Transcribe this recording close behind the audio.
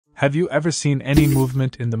Have you ever seen any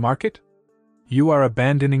movement in the market? You are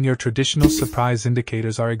abandoning your traditional surprise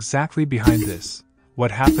indicators are exactly behind this.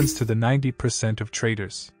 What happens to the 90% of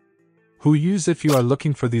traders who use? If you are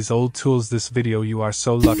looking for these old tools, this video you are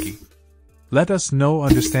so lucky. Let us know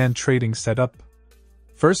understand trading setup.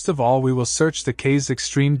 First of all, we will search the K's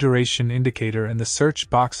extreme duration indicator in the search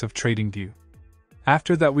box of Tradingview.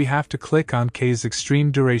 After that, we have to click on K's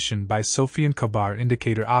extreme duration by Sofian Kabar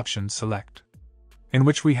indicator option select, in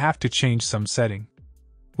which we have to change some setting.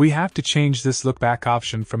 We have to change this look back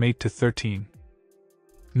option from 8 to 13.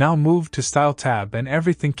 Now move to Style tab and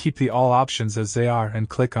everything, keep the all options as they are and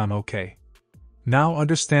click on OK. Now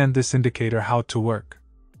understand this indicator how to work.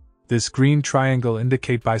 This green triangle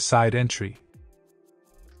indicate buy side entry,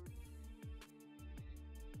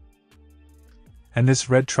 and this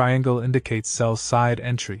red triangle indicates sell side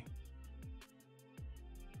entry.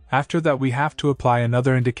 After that, we have to apply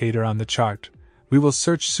another indicator on the chart. We will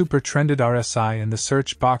search Super Trended RSI in the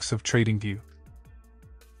search box of Tradingview.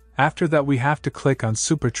 After that, we have to click on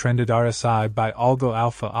Super Trended RSI by Algo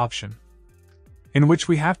Alpha option, in which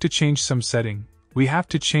we have to change some setting. We have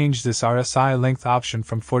to change this RSI length option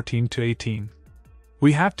from 14 to 18.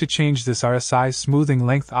 We have to change this RSI smoothing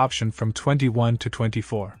length option from 21 to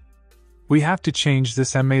 24. We have to change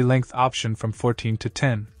this MA length option from 14 to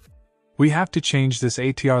 10. We have to change this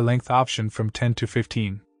ATR length option from 10 to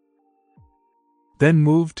 15. Then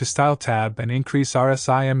move to Style tab and increase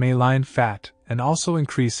RSI MA line fat and also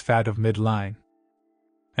increase fat of midline.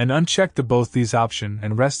 And uncheck both these options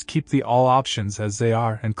and rest, keep the all options as they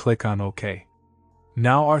are and click on OK.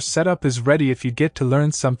 Now our setup is ready. If you get to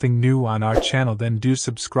learn something new on our channel, then do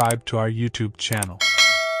subscribe to our YouTube channel.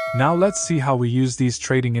 Now let's see how we use these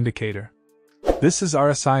trading indicator. This is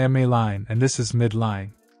RSI MA line and this is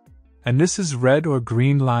midline. And this is red or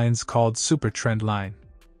green lines called super trend line.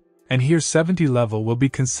 And here 70 level will be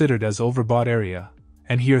considered as overbought area,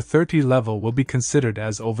 and here 30 level will be considered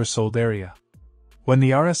as oversold area. When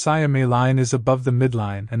the RSI MA line is above the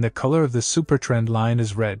midline and the color of the super trend line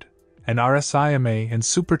is red, and RSI MA and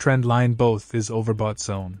super trend line both is overbought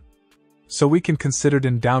zone, so we can consider it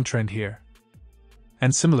in downtrend here.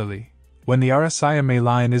 And similarly, when the RSI MA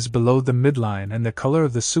line is below the midline and the color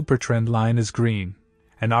of the super trend line is green,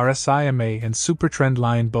 and RSI MA and super trend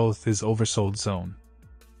line both is oversold zone,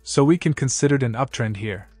 so we can consider an uptrend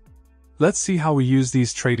here. Let's see how we use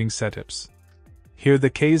these trading setups. Here the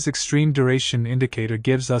K's extreme duration indicator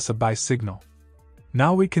gives us a buy signal.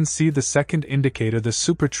 Now we can see the second indicator, the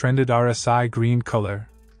super trended RSI green color,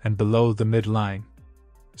 and below the midline,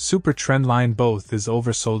 super trend line both is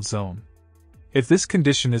oversold zone. If this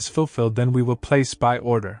condition is fulfilled, then we will place buy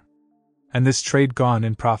order, and this trade gone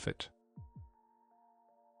in profit.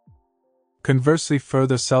 Conversely,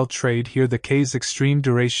 further sell trade, here the K's extreme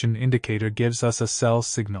duration indicator gives us a sell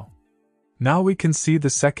signal. Now we can see the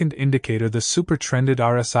second indicator, the super trended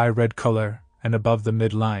RSI red color, and above the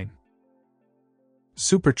midline,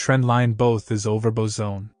 super trend line both is overbought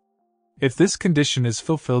zone. If this condition is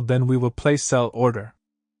fulfilled, then we will place sell order,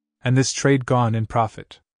 and this trade gone in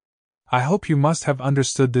profit. I hope you must have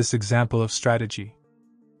understood this example of strategy.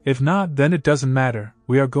 If not, then it doesn't matter.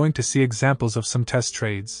 We are going to see examples of some test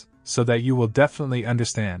trades, so that you will definitely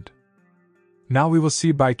understand. Now we will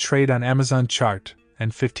see buy trade on Amazon chart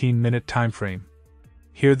and 15-minute time frame.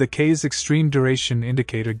 Here the K's extreme duration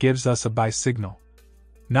indicator gives us a buy signal.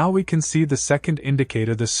 Now we can see the second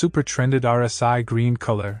indicator, the super trended RSI green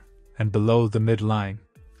color, and below the midline,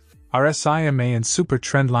 RSI MA and super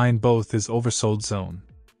trend line both is oversold zone.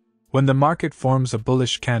 When the market forms a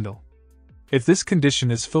bullish candle, if this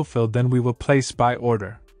condition is fulfilled, then we will place buy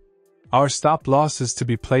order. Our stop loss is to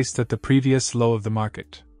be placed at the previous low of the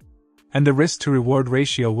market, and the risk to reward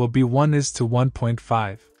ratio will be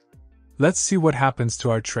 1:1.5. Let's see what happens to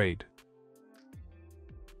our trade.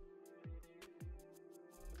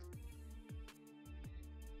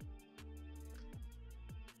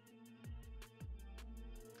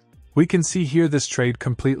 We can see here this trade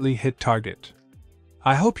completely hit target.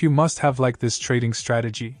 I hope you must have liked this trading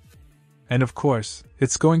strategy. And of course,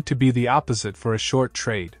 it's going to be the opposite for a short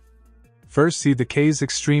trade. First, see the K's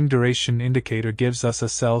extreme duration indicator gives us a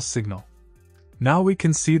sell signal. Now we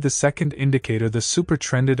can see the second indicator, the super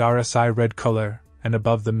trended RSI red color, and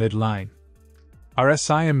above the midline,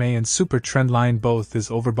 RSI MA and super trend line both is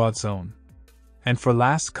overbought zone. And for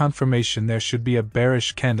last confirmation, there should be a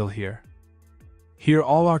bearish candle here. Here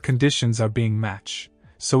all our conditions are being matched,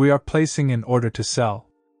 so we are placing an order to sell.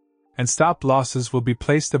 And stop losses will be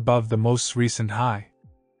placed above the most recent high.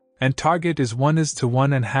 And target is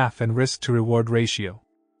 1:1.5 and risk to reward ratio.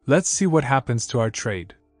 Let's see what happens to our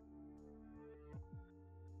trade.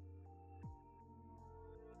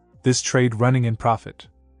 this trade running in profit.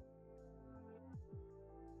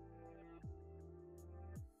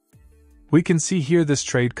 We can see here this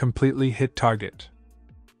trade completely hit target.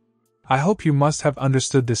 I hope you must have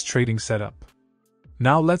understood this trading setup.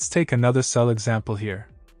 Now let's take another sell example here.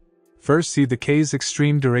 First, see the K's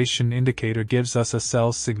extreme duration indicator gives us a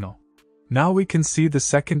sell signal. Now we can see the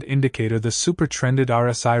second indicator, the super trended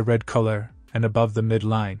RSI red color, and above the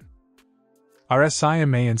midline. RSI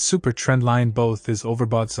MA and super trend line both is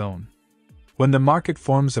overbought zone. When the market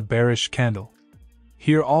forms a bearish candle,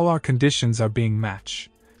 here all our conditions are being matched,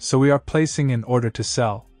 so we are placing an order to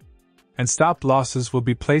sell. And stop losses will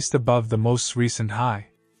be placed above the most recent high.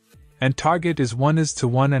 And target is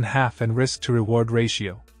 1:1.5 and risk to reward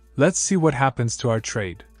ratio. Let's see what happens to our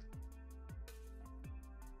trade.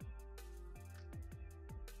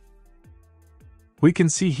 We can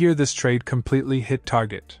see here this trade completely hit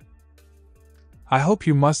target. I hope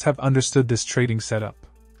you must have understood this trading setup.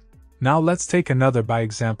 Now let's take another buy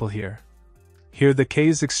example here. Here the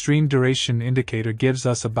K's extreme duration indicator gives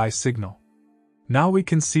us a buy signal. Now we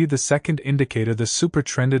can see the second indicator, the super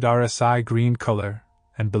trended RSI green color,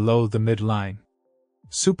 and below the midline.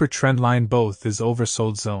 Super trend line both is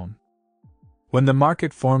oversold zone. When the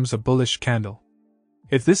market forms a bullish candle,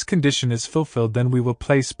 if this condition is fulfilled, then we will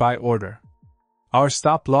place buy order. Our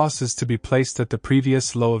stop loss is to be placed at the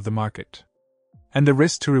previous low of the market. And the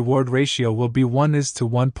risk to reward ratio will be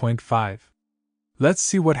 1:1.5. Let's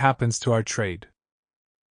see what happens to our trade.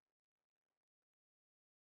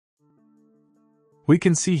 We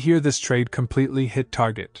can see here this trade completely hit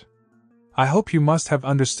target. I hope you must have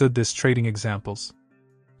understood this trading examples.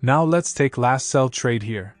 Now let's take last sell trade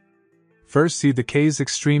here. First, see the K's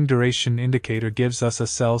extreme duration indicator gives us a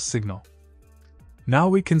sell signal. Now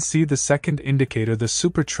we can see the second indicator, the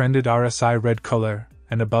super trended RSI red color,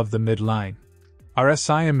 and above the midline.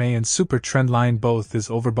 RSI MA and super trend line both is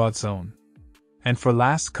overbought zone. And for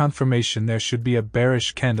last confirmation, there should be a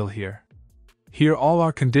bearish candle here. Here all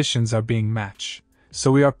our conditions are being matched,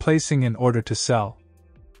 so we are placing an order to sell.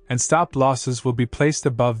 And stop losses will be placed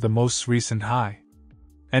above the most recent high.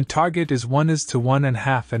 And target is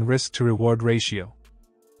 1:1.5 and risk to reward ratio.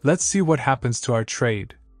 Let's see what happens to our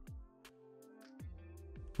trade.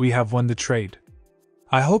 We have won the trade.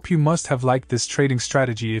 I hope you must have liked this trading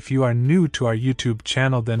strategy. If you are new to our YouTube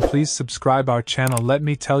channel, then please subscribe our channel. Let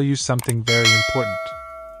me tell you something very important.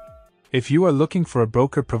 If you are looking for a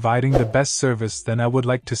broker providing the best service, then I would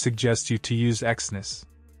like to suggest you to use FxAccurateUS.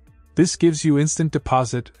 This gives you instant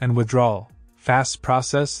deposit and withdrawal, fast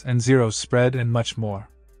process and zero spread, and much more.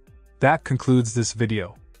 That concludes this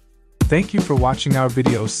video. Thank you for watching our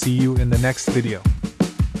video. See you in the next video.